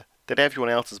idea that everyone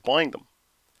else is buying them.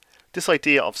 This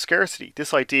idea of scarcity,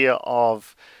 this idea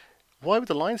of, why would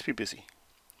the lines be busy?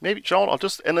 Maybe, John,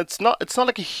 and it's not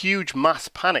like a huge mass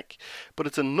panic, but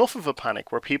it's enough of a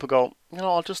panic where people go,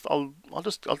 I'll just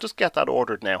get that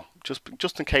ordered now,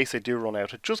 just in case they do run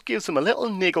out. It just gives them a little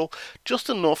niggle, just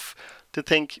enough to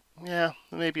think, yeah,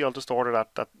 maybe I'll just order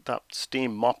that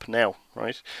steam mop now,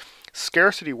 right?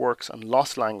 Scarcity works and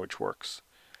loss language works.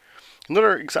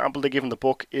 Another example they give in the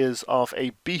book is of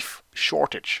a beef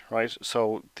shortage, right?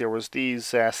 So there was these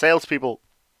salespeople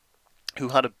who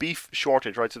had a beef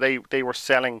shortage, right? So they were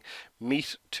selling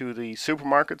meat to the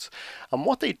supermarkets, and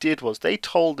what they did was they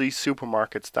told these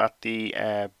supermarkets that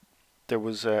there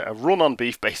was a run on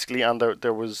beef basically, and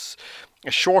there was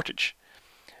a shortage.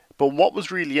 But what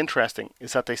was really interesting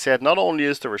is that they said not only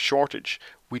is there a shortage,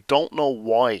 we don't know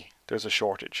why there's a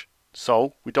shortage.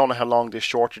 So we don't know how long this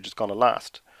shortage is going to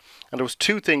last. And there was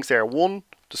two things there. One,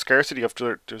 the scarcity of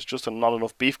there's just not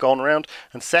enough beef going around,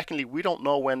 and secondly, we don't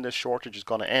know when this shortage is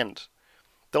going to end.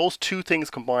 Those two things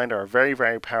combined are a very,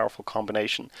 very powerful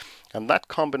combination, and that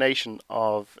combination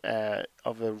of a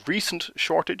recent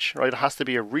shortage, right? It has to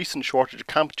be a recent shortage. It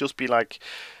can't just be like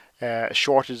a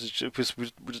shortage because we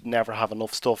just never have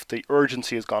enough stuff. The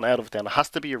urgency has gone out of it. Then it has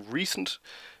to be a recent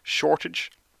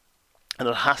shortage, and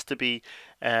it has to be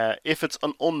if it's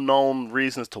an unknown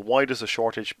reason as to why there's a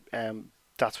shortage.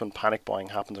 That's when panic buying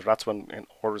happens, or that's when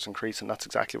orders increase, and that's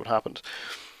exactly what happened.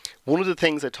 One of the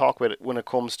things I talk about when it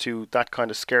comes to that kind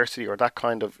of scarcity or that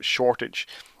kind of shortage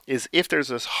is if there's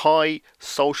this high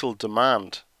social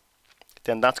demand,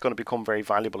 then that's going to become very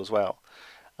valuable as well.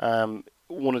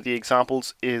 One of the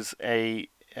examples is a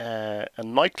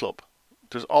nightclub.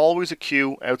 There's always a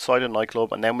queue outside a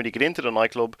nightclub, and then when you get into the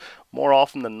nightclub, more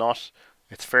often than not,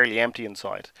 it's fairly empty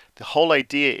inside. The whole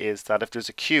idea is that if there's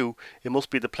a queue, it must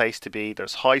be the place to be.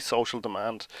 There's high social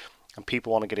demand, and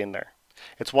people want to get in there.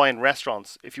 It's why in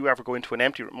restaurants, if you ever go into an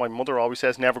empty, my mother always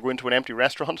says never go into an empty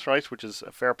restaurant, right? Which is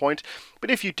a fair point. But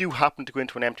if you do happen to go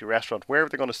into an empty restaurant, where are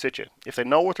they going to sit you? If they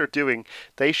know what they're doing,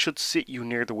 they should sit you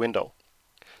near the window,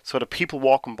 so that people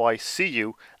walking by see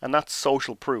you, and that's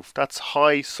social proof. That's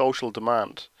high social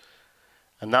demand.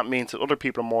 And that means that other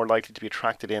people are more likely to be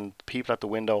attracted in. The people at the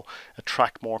window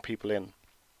attract more people in.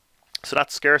 So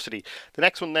that's scarcity. The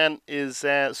next one then is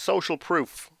social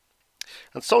proof.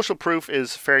 And social proof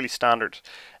is fairly standard.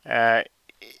 It's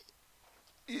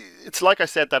like I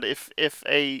said, that if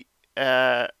a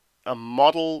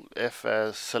model, if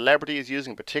a celebrity is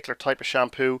using a particular type of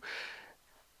shampoo,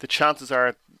 the chances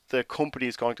are the company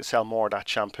is going to sell more of that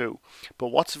shampoo. But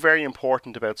what's very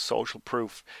important about social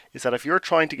proof is that if you're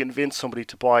trying to convince somebody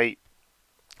to buy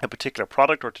a particular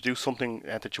product or to do something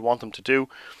that you want them to do,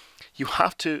 you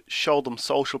have to show them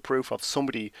social proof of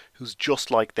somebody who's just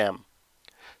like them.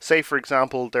 Say, for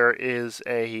example, there is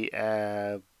a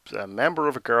member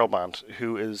of a girl band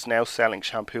who is now selling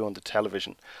shampoo on the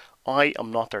television. I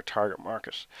am not their target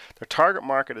market. Their target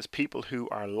market is people who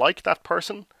are like that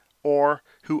person or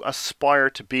who aspire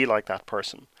to be like that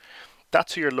person.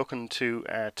 That's who you're looking to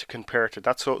compare to.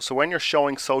 That's so when you're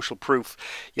showing social proof,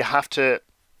 you have to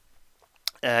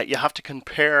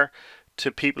compare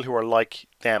to people who are like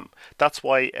them. That's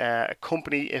why a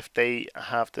company, if they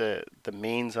have the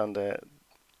means and the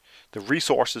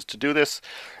resources to do this,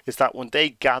 is that when they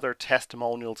gather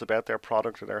testimonials about their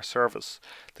product or their service,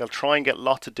 they'll try and get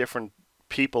lots of different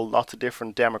people, lots of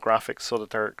different demographics, so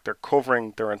that they're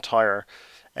covering their entire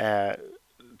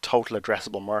total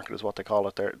addressable market, is what they call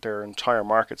it, their entire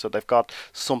market. So they've got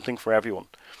something for everyone.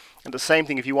 And the same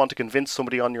thing, if you want to convince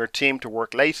somebody on your team to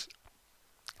work late,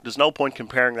 there's no point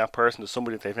comparing that person to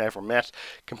somebody that they've never met.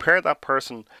 Compare that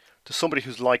person to somebody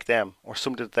who's like them or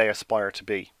somebody that they aspire to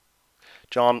be.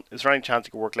 John, is there any chance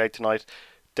you can work late tonight?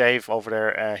 Dave over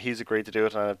there, he's agreed to do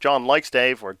it. And if John likes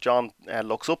Dave, or John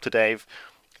looks up to Dave,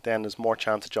 then there's more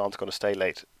chance that John's going to stay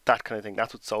late. That kind of thing.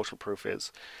 That's what social proof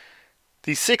is.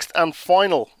 The sixth and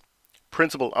final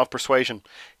principle of persuasion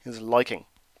is liking.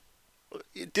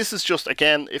 This is just,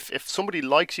 again, if somebody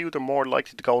likes you, they're more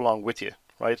likely to go along with you,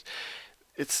 right?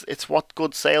 It's what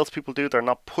good salespeople do. They're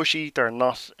not pushy. They're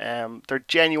not. They're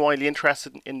genuinely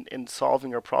interested in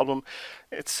solving your problem.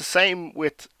 It's the same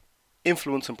with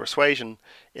influence and persuasion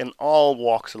in all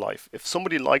walks of life. If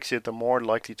somebody likes you, they're more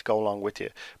likely to go along with you.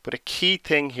 But a key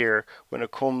thing here, when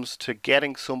it comes to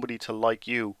getting somebody to like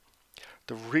you,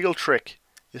 the real trick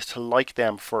is to like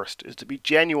them first. Is to be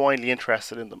genuinely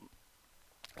interested in them.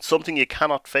 It's something you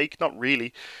cannot fake. Not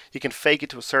really. You can fake it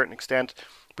to a certain extent,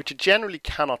 but you generally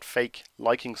cannot fake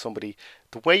liking somebody.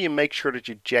 The way you make sure that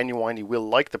you genuinely will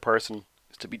like the person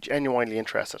is to be genuinely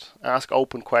interested. Ask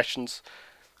open questions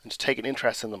and to take an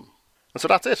interest in them. And so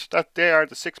that's it. They are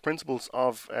the 6 principles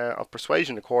of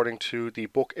persuasion, according to the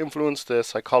book Influence, The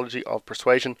Psychology of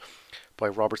Persuasion by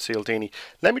Robert Cialdini.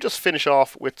 Let me just finish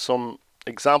off with some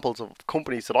examples of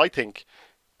companies that I think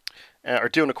are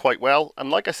doing it quite well. And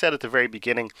like I said at the very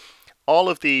beginning, all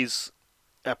of these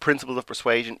principles of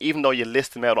persuasion, even though you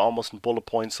list them out almost in bullet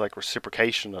points like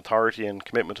reciprocation, authority, and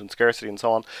commitment, and scarcity, and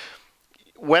so on.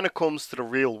 When it comes to the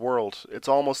real world, it's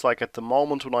almost like at the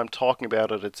moment when I'm talking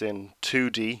about it, it's in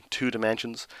 2D, 2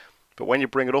 dimensions. But when you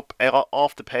bring it up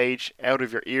off the page, out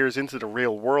of your ears into the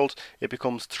real world, it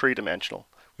becomes 3 dimensional,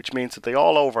 which means that they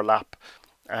all overlap,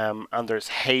 and there's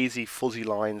hazy, fuzzy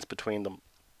lines between them.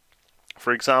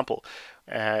 For example,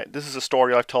 this is a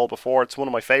story I've told before. It's one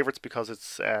of my favourites because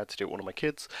it's to do with one of my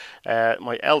kids.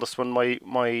 My eldest, when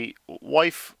my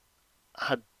wife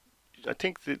had, I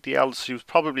think the eldest, she was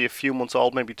probably a few months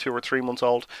old, maybe 2 or 3 months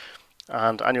old.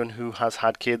 And anyone who has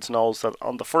had kids knows that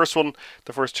on the first one,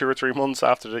 the first 2 or 3 months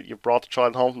after that you've brought the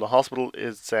child home from the hospital,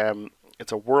 is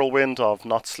it's a whirlwind of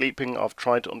not sleeping, of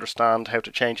trying to understand how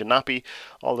to change a nappy,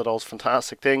 all of those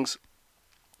fantastic things.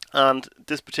 And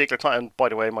this particular time, and by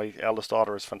the way, my eldest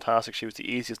daughter is fantastic. She was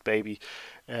the easiest baby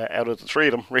out of the three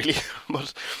of them, really,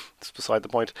 but it's beside the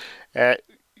point. The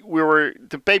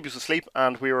baby was asleep,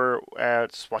 and we were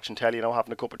just watching telly,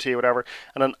 having a cup of tea or whatever,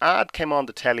 and an ad came on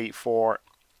the telly for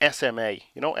SMA.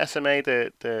 SMA,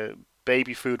 the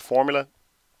baby food formula,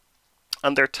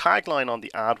 and their tagline on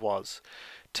the ad was,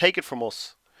 "Take it from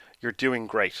us, you're doing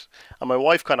great." And my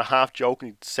wife kind of half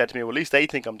jokingly said to me, "Well, at least they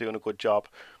think I'm doing a good job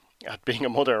at being a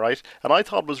mother, right?" And I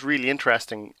thought it was really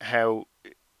interesting how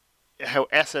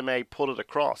SMA put it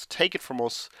across. Take it from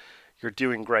us, you're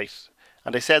doing great.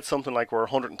 And they said something like, we're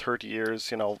 130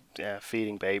 years,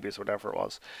 feeding babies, whatever it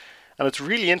was. And it's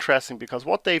really interesting because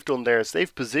what they've done there is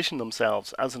they've positioned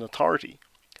themselves as an authority.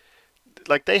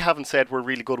 Like, they haven't said, we're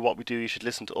really good at what we do, you should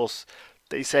listen to us.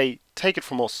 They say, take it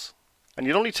from us. And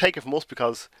you'd only take it from us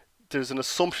because there's an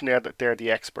assumption there that they're the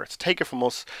experts. Take it from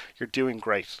us, you're doing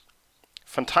great.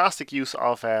 Fantastic use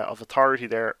of authority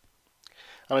there.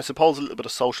 And I suppose a little bit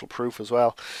of social proof as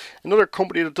well. Another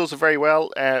company that does it very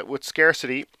well with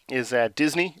scarcity is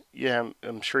Disney. Yeah,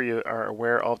 I'm sure you are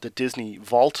aware of the Disney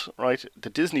Vault, right? The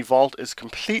Disney Vault is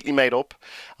completely made up.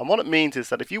 And what it means is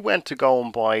that if you went to go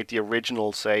and buy the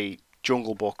original, say,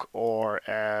 Jungle Book or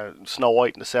Snow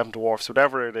White and the Seven Dwarfs,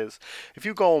 whatever it is, if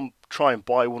you go and try and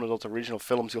buy one of those original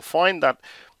films, you'll find that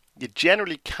you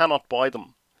generally cannot buy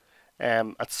them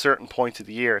at certain points of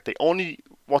the year. They only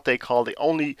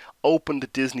open the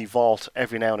Disney Vault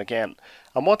every now and again.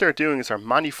 And what they're doing is they're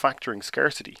manufacturing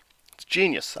scarcity. It's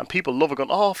genius. And people love it,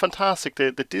 going, oh, fantastic,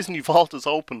 the Disney Vault is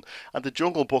open and the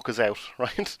Jungle Book is out,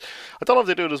 right? I don't know if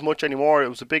they do it as much anymore. It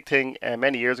was a big thing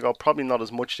many years ago. Probably not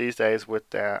as much these days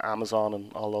with Amazon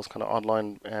and all those kind of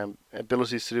online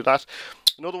abilities to do that.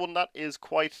 Another one that is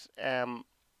quite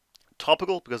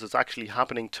topical because it's actually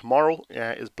happening tomorrow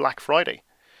is Black Friday.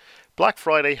 Black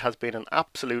Friday has been an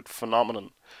absolute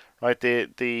phenomenon, right?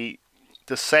 The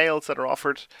sales that are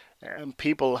offered,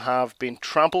 people have been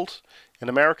trampled in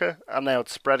America, and now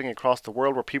it's spreading across the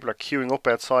world where people are queuing up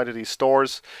outside of these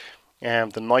stores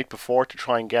the night before to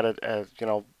try and get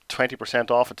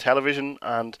 20% off a television,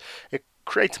 and it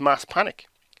creates mass panic.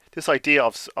 This idea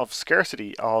of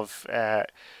scarcity, of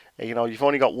you've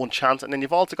only got one chance, and then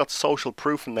you've also got social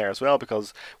proof in there as well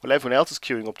because, well, everyone else is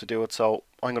queuing up to do it, so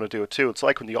I'm going to do it too. It's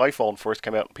like when the iPhone first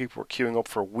came out and people were queuing up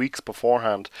for weeks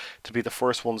beforehand to be the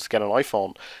first ones to get an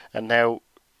iPhone. And now,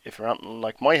 if you're out in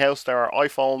like my house, there are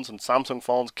iPhones and Samsung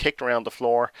phones kicked around the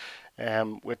floor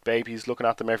with babies looking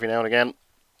at them every now and again.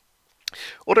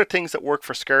 Other things that work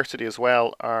for scarcity as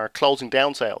well are closing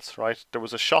down sales, right? There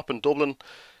was a shop in Dublin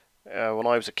when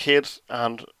I was a kid,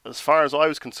 and as far as I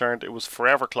was concerned, it was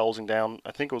forever closing down.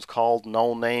 I think it was called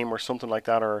No Name or something like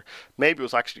that, or maybe it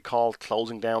was actually called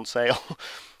Closing Down Sale.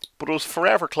 But it was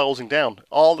forever closing down.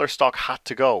 All their stock had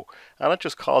to go, and it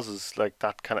just causes like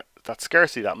that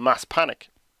scarcity, that mass panic.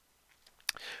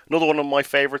 Another one of my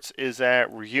favourites is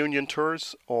reunion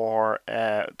tours or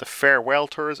the farewell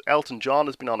tours. Elton John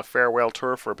has been on a farewell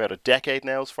tour for about a decade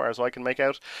now, as far as I can make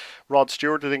out. Rod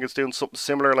Stewart, I think, is doing something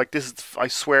similar. Like, I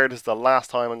swear this is the last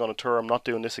time I'm going to tour. I'm not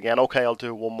doing this again. Okay, I'll do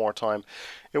it one more time.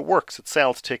 It works. It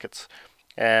sells tickets.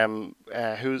 It's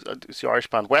the Irish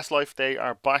band Westlife. They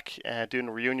are back doing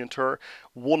a reunion tour.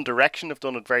 One Direction have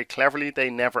done it very cleverly. They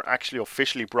never actually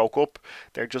officially broke up.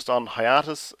 They're just on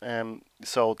hiatus.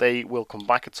 So they will come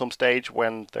back at some stage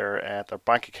when their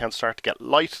bank accounts start to get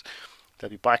light. They'll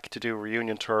be back to do a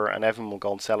reunion tour, and everyone will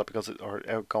go and sell it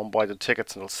or go and buy the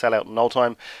tickets, and it'll sell out in no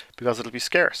time because it'll be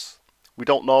scarce. We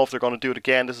don't know if they're going to do it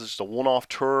again. This is just a one-off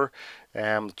tour.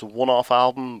 It's a one-off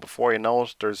album. Before you know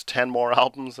it, there's 10 more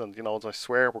albums, and I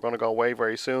swear we're going to go away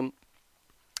very soon.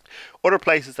 Other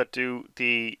places that do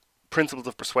the principles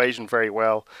of persuasion very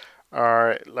well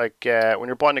are like when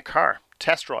you're buying a car,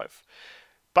 test drive.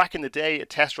 Back in the day, a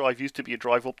test drive used to be a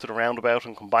drive up to the roundabout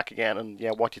and come back again, and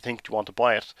what do you think? Do you want to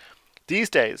buy it? These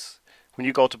days, when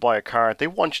you go to buy a car, they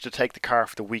want you to take the car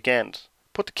for the weekend.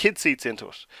 Put the kid seats into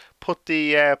it. Put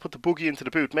the buggy into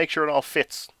the boot. Make sure it all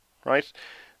fits, right?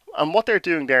 And what they're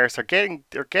doing there is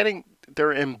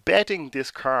they're embedding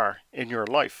this car in your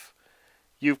life.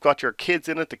 You've got your kids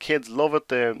in it. The kids love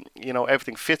it.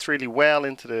 Everything fits really well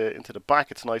into the back.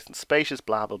 It's nice and spacious.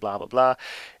 Blah blah blah blah blah.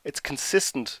 It's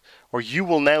consistent, or you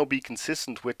will now be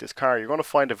consistent with this car. You're going to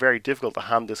find it very difficult to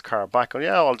hand this car back. Oh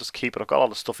yeah, I'll just keep it. I've got all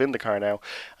the stuff in the car now,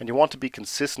 and you want to be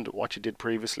consistent with what you did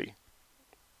previously.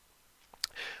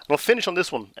 And I'll finish on this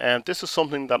one, and this is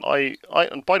something that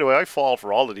and by the way, I fall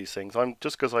for all of these things. I'm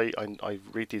just because I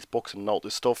read these books and know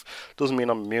this stuff doesn't mean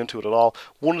I'm immune to it at all.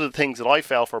 One of the things that I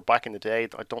fell for back in the day,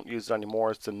 I don't use it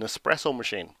anymore, is the Nespresso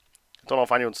machine. I don't know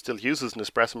if anyone still uses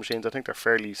Nespresso machines. I think they're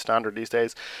fairly standard these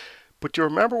days. But do you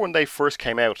remember when they first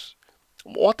came out?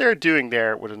 What they're doing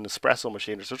there with an espresso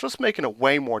machine is they're just making it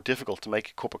way more difficult to make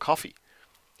a cup of coffee.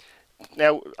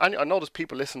 Now, I know there's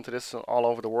people listening to this all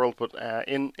over the world, but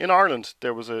in Ireland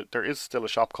there is still a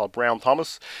shop called Brown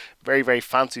Thomas, very very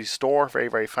fancy store, very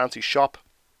very fancy shop.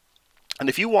 And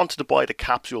if you wanted to buy the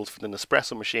capsules for the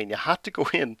Nespresso machine, you had to go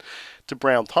in to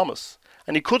Brown Thomas,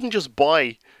 and you couldn't just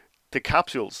buy the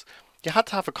capsules. You had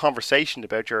to have a conversation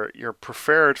about your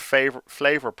preferred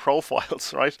flavor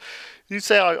profiles, right? You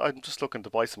say, I'm just looking to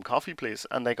buy some coffee, please.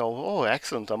 And they go, oh,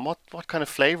 excellent. And what kind of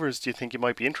flavors do you think you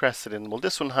might be interested in? Well,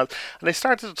 this one has... And they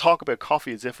started to talk about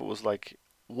coffee as if it was like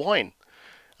wine.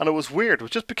 And it was weird.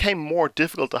 It just became more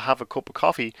difficult to have a cup of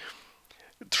coffee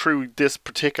through this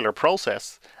particular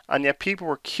process. And yet people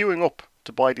were queuing up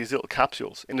to buy these little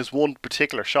capsules in this one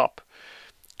particular shop.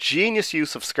 Genius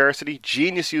use of scarcity,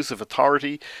 genius use of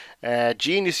authority,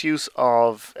 genius use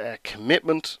of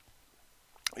commitment,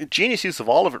 genius use of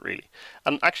all of it really,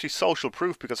 and actually social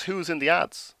proof, because who's in the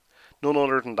ads? None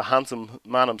other than the handsome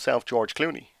man himself, George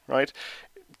Clooney, right?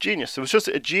 Genius. It was just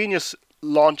a genius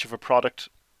launch of a product,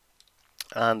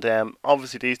 and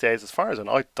obviously these days, as far as I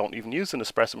know, I don't even use an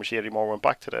espresso machine anymore. Went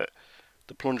back to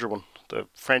the plunger one, the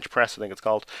French press I think it's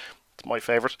called. It's my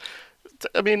favourite.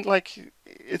 I mean, like,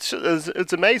 it's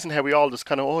amazing how we all just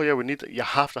kind of, oh yeah, you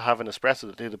have to have an espresso.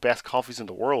 They do the best coffees in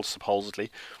the world,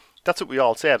 supposedly. That's what we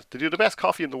all said. They do the best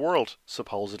coffee in the world,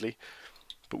 supposedly.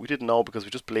 But we didn't know because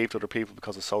we just believed other people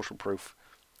because of social proof.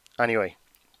 Anyway,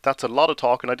 that's a lot of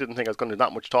talking. I didn't think I was going to do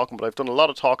that much talking, but I've done a lot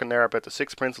of talking there about the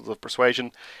 6 principles of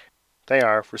persuasion. They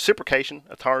are reciprocation,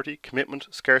 authority, commitment,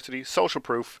 scarcity, social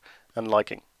proof, and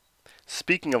liking.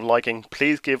 Speaking of liking,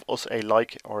 please give us a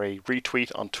like or a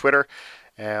retweet on Twitter,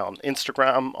 on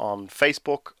Instagram, on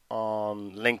Facebook,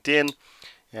 on LinkedIn.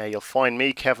 You'll find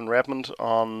me, Kevin Redmond,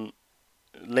 on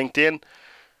LinkedIn.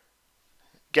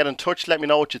 Get in touch, let me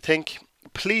know what you think.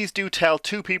 Please do tell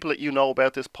 2 people that you know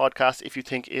about this podcast if you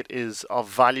think it is of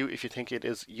value, if you think it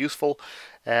is useful.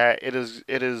 It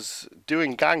is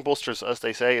doing gangbusters, as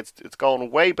they say. It's going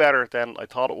way better than I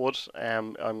thought it would.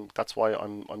 That's why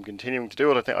I'm continuing to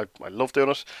do it. I think I love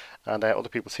doing it, and other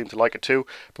people seem to like it too.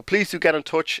 But please do get in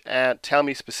touch and tell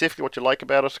me specifically what you like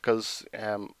about it, because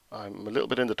I'm a little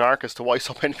bit in the dark as to why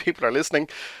so many people are listening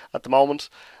at the moment.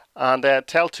 And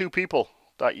tell 2 people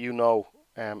that you know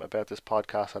about this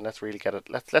podcast, and let's really get it.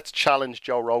 Let's challenge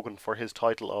Joe Rogan for his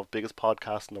title of biggest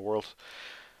podcast in the world.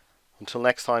 Until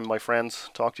next time, my friends,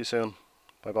 talk to you soon.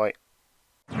 Bye bye.